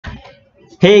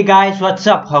Hey guys, what's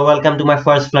up? Welcome to my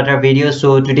first Flutter video.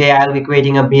 So today I'll be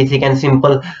creating a basic and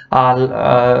simple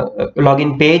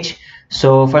login page.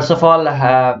 So first of all,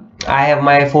 I have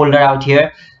my folder out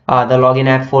here, the login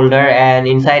app folder, and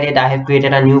inside it I have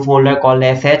created a new folder called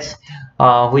assets,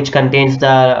 which contains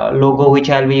the logo which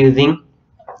I'll be using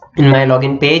in my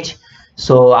login page.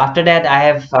 So after that I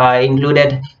have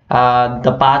included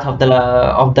the path of the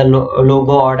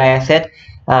logo or the asset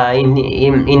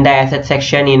in the asset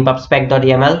section in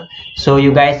pubspec.yaml. So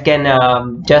you guys can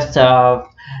just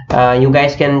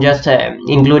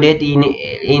include it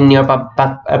in your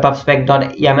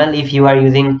pubspec.yaml if you are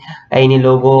using any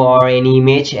logo or any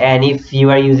image, and if you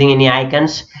are using any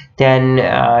icons, then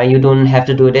you don't have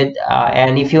to do it,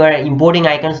 and if you are importing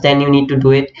icons, then you need to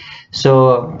do it.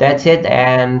 So that's it,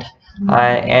 and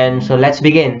so let's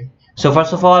begin. So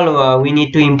first of all, we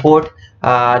need to import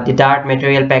the Dart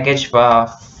material package from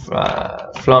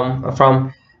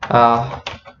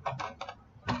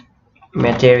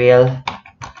material.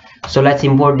 So let's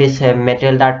import this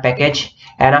material Dart package,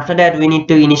 and after that we need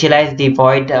to initialize the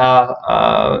void,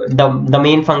 the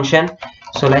main function.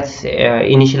 So let's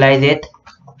initialize it.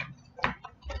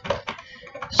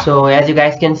 So as you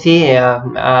guys can see,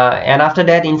 and after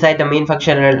that inside the main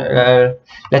function,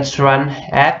 let's run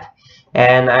app,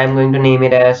 and I'm going to name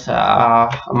it as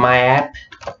my app,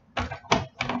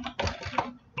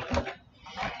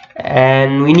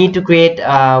 and we need to create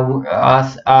a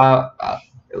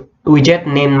widget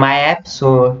named my app.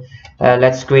 So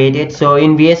let's create it. So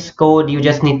in VS Code you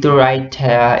just need to write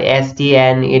st,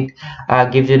 and it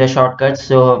gives you the shortcuts.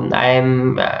 So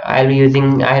I'll be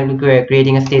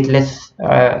creating a stateless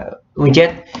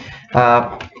widget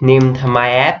named my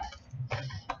app,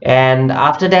 and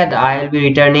after that I'll be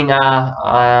returning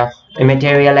a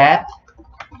material app.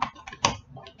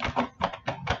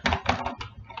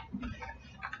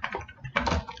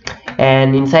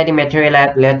 And inside the material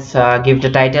app, let's give the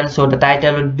title. So the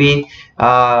title would be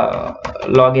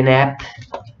login app,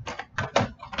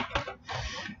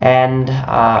 and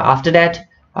after that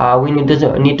we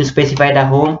need to specify the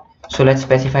home. So let's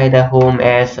specify the home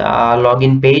as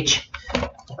login page.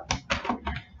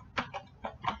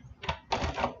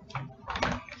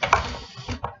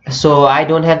 So I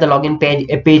don't have the login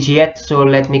page yet, so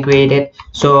let me create it.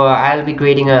 So I'll be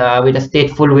creating with a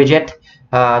stateful widget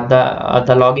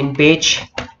the login page,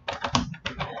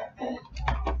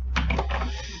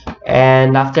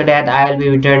 and after that I'll be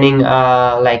returning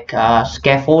like a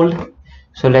scaffold.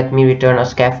 So let me return a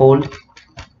scaffold,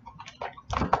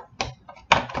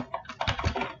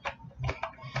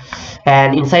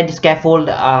 and inside the scaffold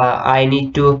I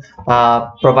need to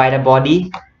provide a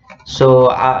body.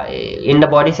 So in the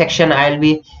body section I'll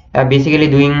be basically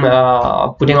doing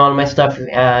putting all my stuff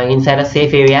inside a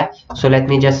safe area. So let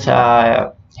me just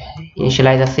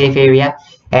initialize a safe area,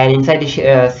 and inside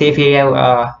the safe area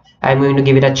I'm going to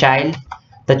give it a child,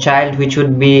 the child which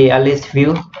would be a list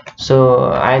view.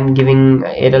 So I'm giving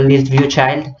it a list view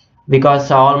child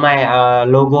because all my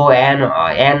logo and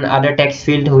other text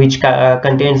field which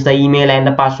contains the email and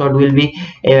the password will be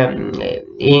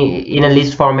in a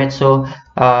list format. So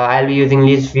I'll be using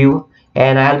list view,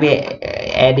 and I'll be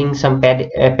adding some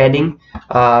padding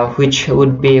which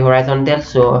would be horizontal.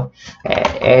 So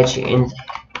edge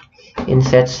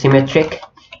inset symmetric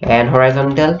and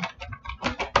horizontal.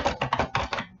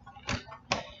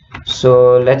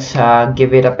 So let's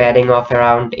give it a padding of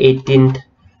around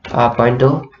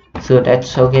 18.0. So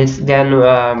that's okay. Then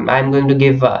I'm going to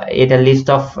give it a list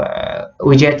of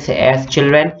widgets as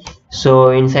children. So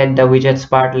inside the widgets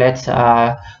part, let's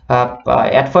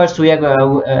at first we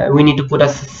need to put a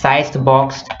sized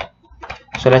box.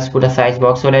 So let's put a size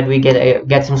box so that we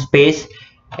get some space,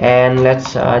 and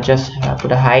let's just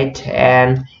put a height,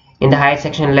 and in the height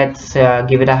section let's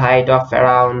give it a height of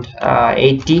around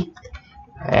 80,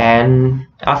 and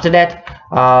after that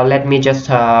let me just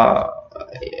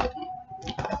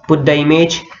put the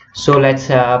image. So let's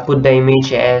put the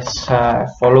image as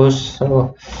follows.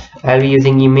 So I'll be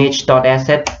using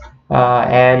image.asset,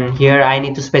 and here I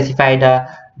need to specify the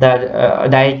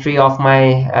directory of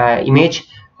my image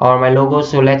or my logo.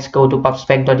 So let's go to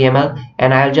pubspec.yaml,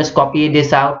 and I'll just copy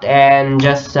this out and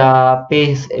just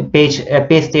paste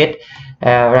it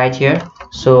right here.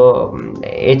 So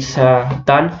it's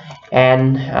done,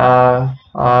 and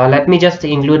let me just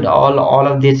include all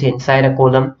of this inside a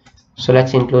column. So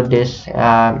let's include this,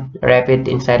 wrap it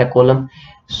inside a column.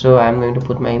 So I'm going to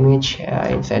put my image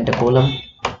inside the column.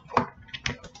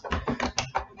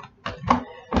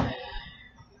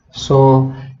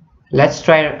 So let's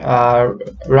try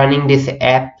running this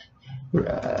app.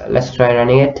 Let's try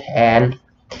running it, and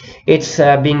it's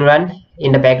being run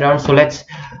in the background. So let's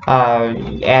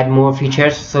add more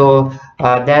features. So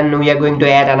then we are going to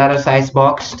add another size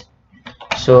box.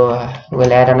 So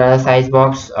we'll add another size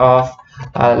box of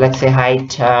let's say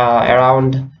height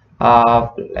around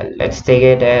let's take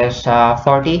it as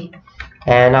 40.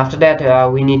 And after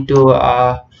that we need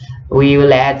to we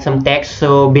will add some text.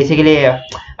 So basically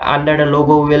under the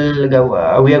logo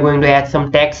we are going to add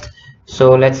some text.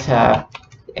 So let's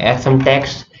add some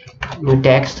text, new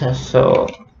text. So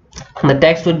the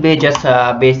text would be just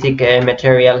basic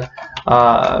material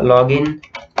login.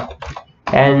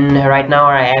 And right now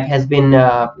our app has been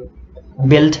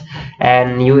built,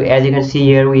 and as you can see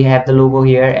here, we have the logo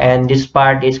here, and this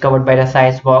part is covered by the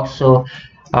size box. So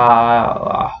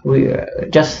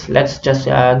let's just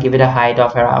give it a height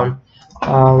of around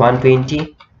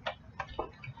 120.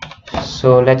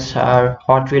 So let's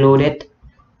hot reload it.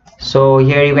 So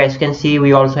here you guys can see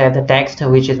we also have the text,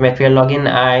 which is material login.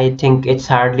 I think it's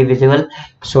hardly visible.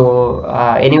 So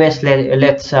anyways,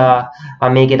 let's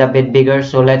make it a bit bigger.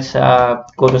 So let's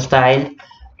go to style,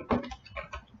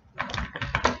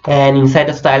 and inside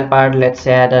the style part, let's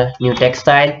add a new text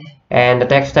style, and the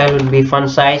text style will be font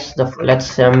size.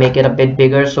 Let's make it a bit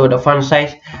bigger. So the font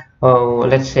size,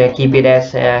 let's keep it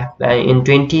as in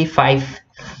 25.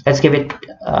 Let's give it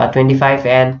 25,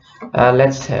 and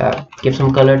let's give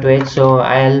some color to it. So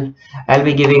I'll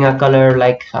be giving a color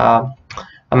like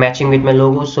matching with my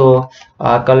logo. So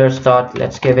colors dot,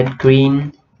 let's give it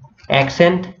green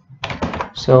accent.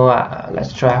 So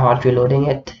let's try hot reloading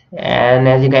it, and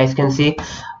as you guys can see,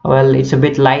 well, it's a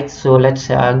bit light, so let's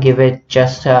give it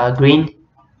just green.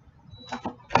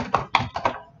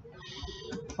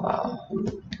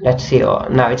 Let's see,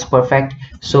 now it's perfect.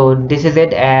 So this is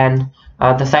it. And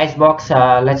the size box,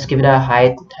 let's give it a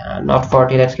height not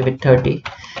 40, let's give it 30,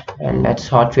 and let's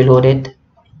hot reload it.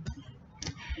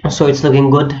 So it's looking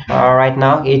good right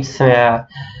now. It's the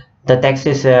text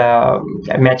is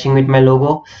matching with my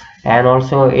logo, and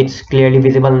also it's clearly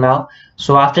visible now.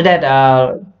 So after that,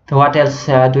 what else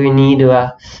do we need?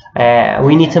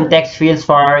 We need some text fields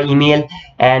for our email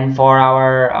and for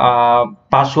our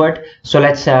password. So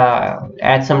let's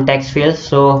add some text fields.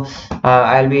 So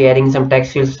I'll be adding some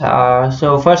text fields.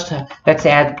 So first let's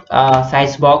add a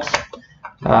size box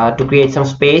to create some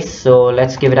space. So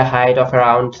let's give it a height of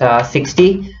around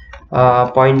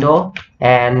 60.0,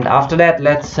 and after that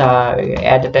let's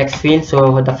add a text field.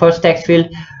 So the first text field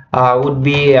would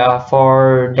be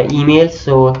for the email.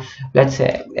 So let's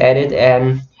add it,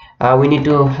 and we need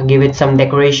to give it some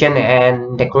decoration,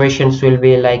 and decorations will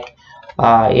be like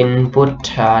input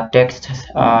text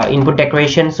input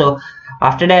decoration. So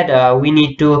after that we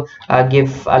need to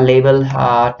give a label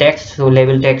text. So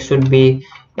label text should be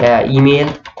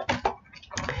email,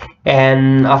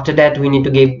 and after that we need to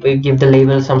give the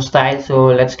label some style. So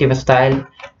let's give a style,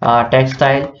 text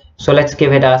style. So let's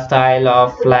give it a style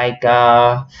of like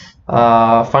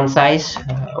font size.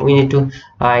 We need to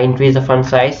increase the font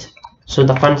size. So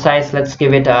the font size, let's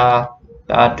give it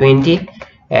 20,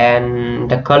 and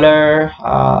the color,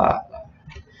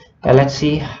 let's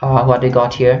see what we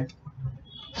got here.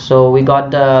 So we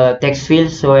got the text field.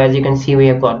 So as you can see, we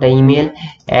have got the email,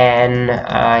 and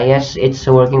yes, it's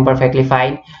working perfectly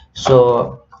fine.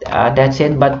 So that's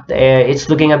it, but it's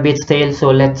looking a bit stale.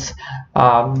 So let's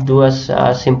do a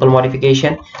simple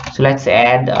modification. So let's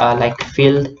add like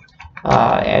field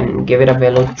and give it a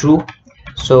value true.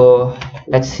 So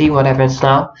let's see what happens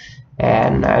now,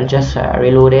 and I'll just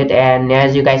reload it, and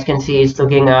as you guys can see, it's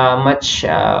looking much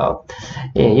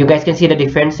you guys can see the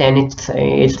difference, and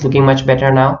it's looking much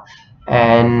better now.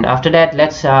 And after that,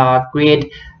 let's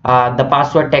create the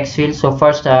password text field. So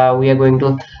first we are going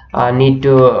to need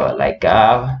to like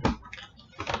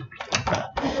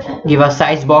give a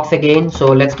size box again. So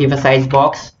let's give a size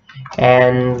box,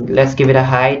 and let's give it a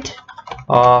height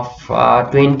of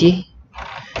 20,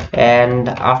 and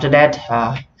after that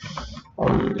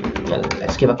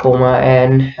let's give a comma,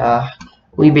 and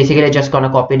we basically just gonna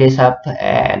copy this up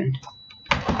and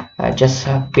just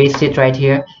paste it right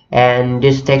here, and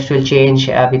this text will change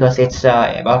because it's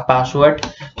about password.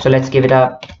 So let's give it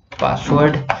a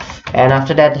password, and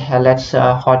after that let's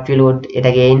hot reload it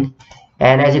again,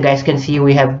 and as you guys can see,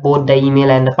 we have both the email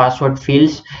and the password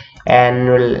fields. And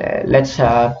let's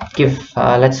give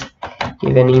an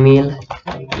email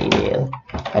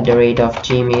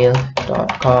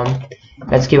 @gmail.com.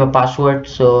 let's give a password.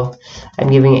 So I'm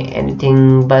giving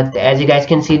anything, but as you guys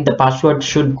can see, the password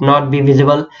should not be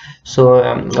visible. So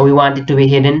we want it to be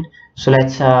hidden. So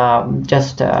let's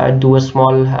just do a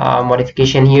small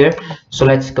modification here. So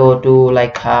let's go to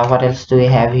like what else do we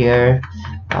have here?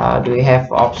 Do we have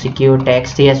obscure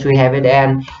text? Yes, we have it,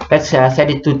 and let's set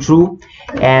it to true,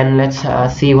 and let's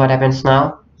see what happens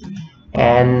now.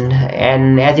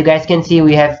 and as you guys can see,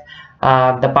 we have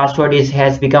the password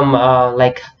has become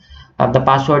the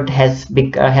password has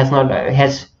become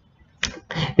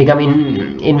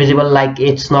invisible, like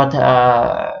it's not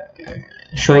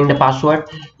showing the password.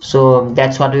 So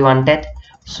that's what we wanted.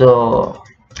 So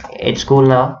it's cool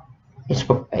now,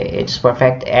 it's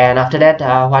perfect. And after that,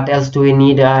 what else do we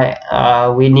need?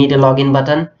 We need a login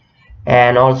button,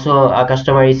 and also a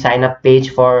customer sign up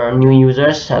page for new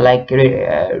users,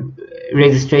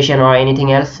 registration or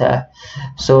anything else.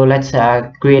 So let's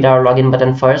create our login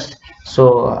button first.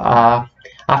 So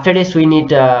after this, we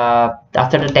need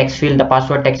after the text field, the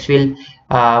password text field,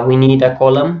 we need a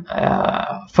column.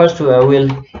 First we'll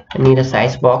need a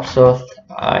size box. So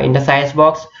in the size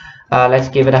box, let's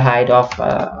give it a height of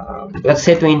let's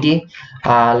say 20.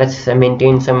 Let's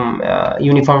maintain some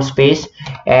uniform space,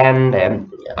 and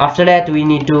after that we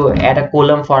need to add a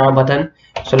column for our button.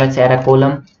 So let's add a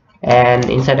column, and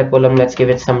inside the column let's give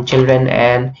it some children,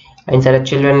 and inside the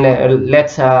children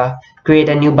let's create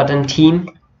a new button theme.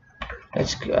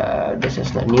 Let's this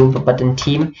is the new button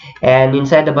theme, and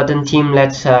inside the button theme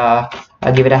let's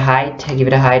give it a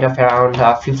height of around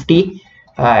 50,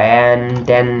 and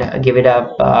then give it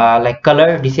a like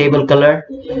color, disable color.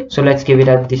 So let's give it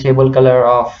a disable color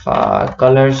of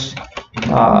colors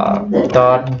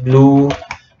dot blue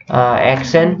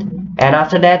accent. And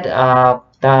after that,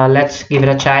 let's give it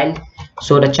a child.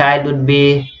 So the child would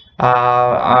be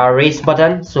a raise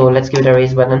button. So let's give it a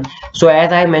raise button. So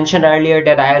as I mentioned earlier,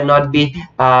 that I will not be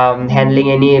handling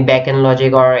any backend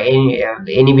logic or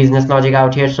any business logic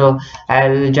out here. So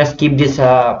I'll just keep this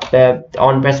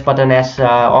on press button as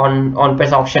on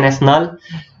press option as null,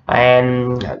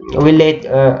 and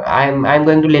I'm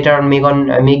going to later on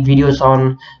make videos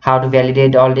on how to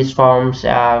validate all these forms.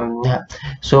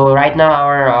 So right now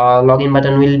our login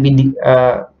button will be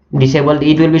disabled.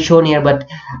 It will be shown here, but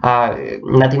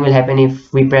nothing will happen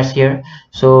if we press here.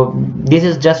 So this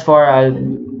is just for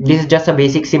this is just a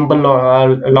basic simple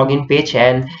login page,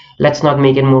 and let's not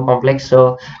make it more complex.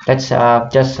 So let's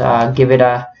just give it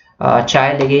a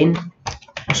child again.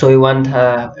 So we want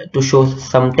to show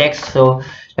some text, so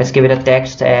let's give it a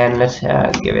text, and let's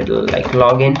give it like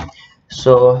login.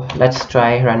 So let's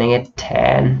try running it,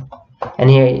 and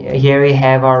here we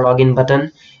have our login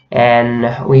button, and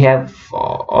we have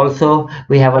also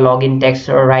we have a login text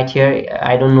right here.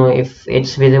 I don't know if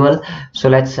it's visible, so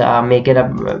let's make it a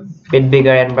bit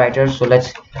bigger and brighter. So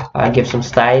let's give some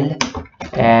style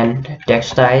and text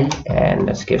style, and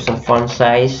let's give some font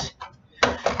size.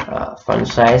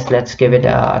 Let's give it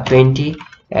 20,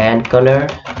 and color,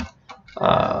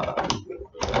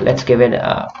 let's give it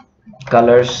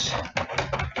colors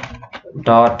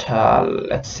dot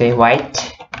let's say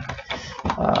white,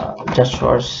 just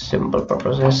for simple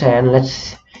purposes. And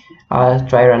let's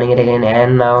try running it again,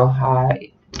 and now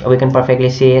we can perfectly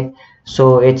see it.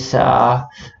 So it's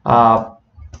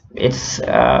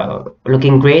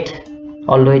looking great,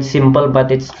 although it's simple,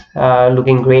 but it's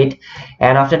looking great.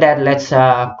 And after that, let's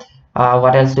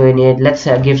what else do we need? Let's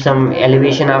give some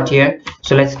elevation out here.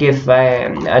 So let's give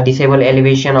a disable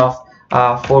elevation of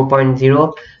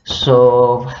 4.0.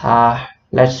 so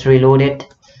let's reload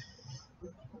it,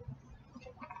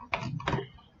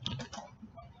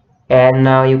 and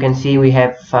now you can see we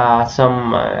have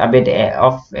some a bit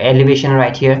of elevation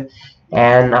right here.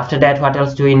 And after that, what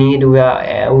else do we need?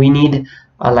 We need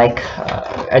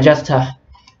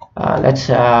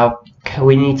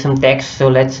we need some text. So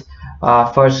let's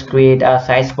first create a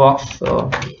size box.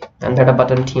 So under the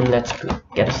button theme, let's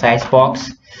get a size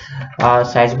box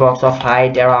of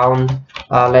height around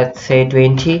let's say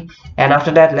 20. And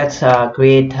after that, let's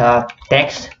create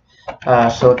text.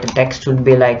 So the text would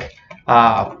be like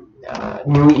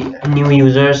new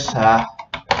users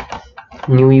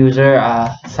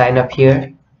sign up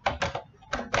here.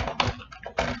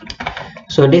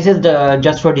 So this is the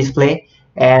just for display,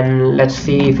 and let's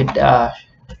see if it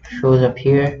shows up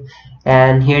here.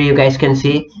 And here you guys can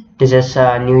see this is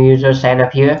new user sign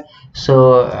up here.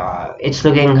 So it's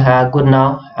looking good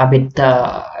now, a bit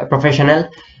professional.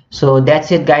 So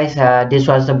that's it, guys. This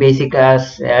was the basic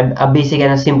a basic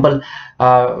and a simple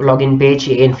login page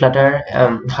in Flutter.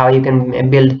 How you can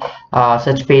build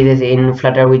such pages in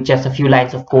Flutter with just a few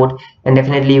lines of code, and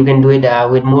definitely you can do it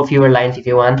with fewer lines if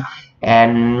you want.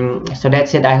 And so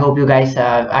that's it. I hope you guys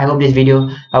I hope this video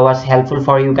was helpful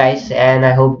for you guys, and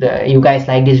I hope you guys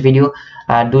like this video.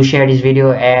 Do share this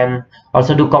video, and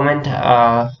also do comment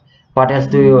what else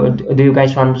do you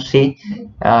guys want to see,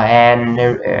 and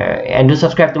do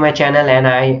subscribe to my channel, and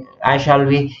I shall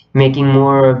be making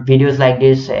more videos like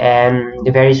this, and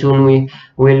very soon we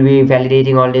will be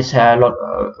validating all this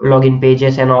login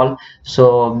pages and all.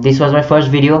 So this was my first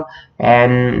video,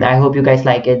 and I hope you guys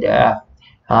like it.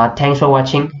 Thanks for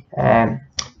watching, and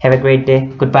have a great day.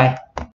 Goodbye.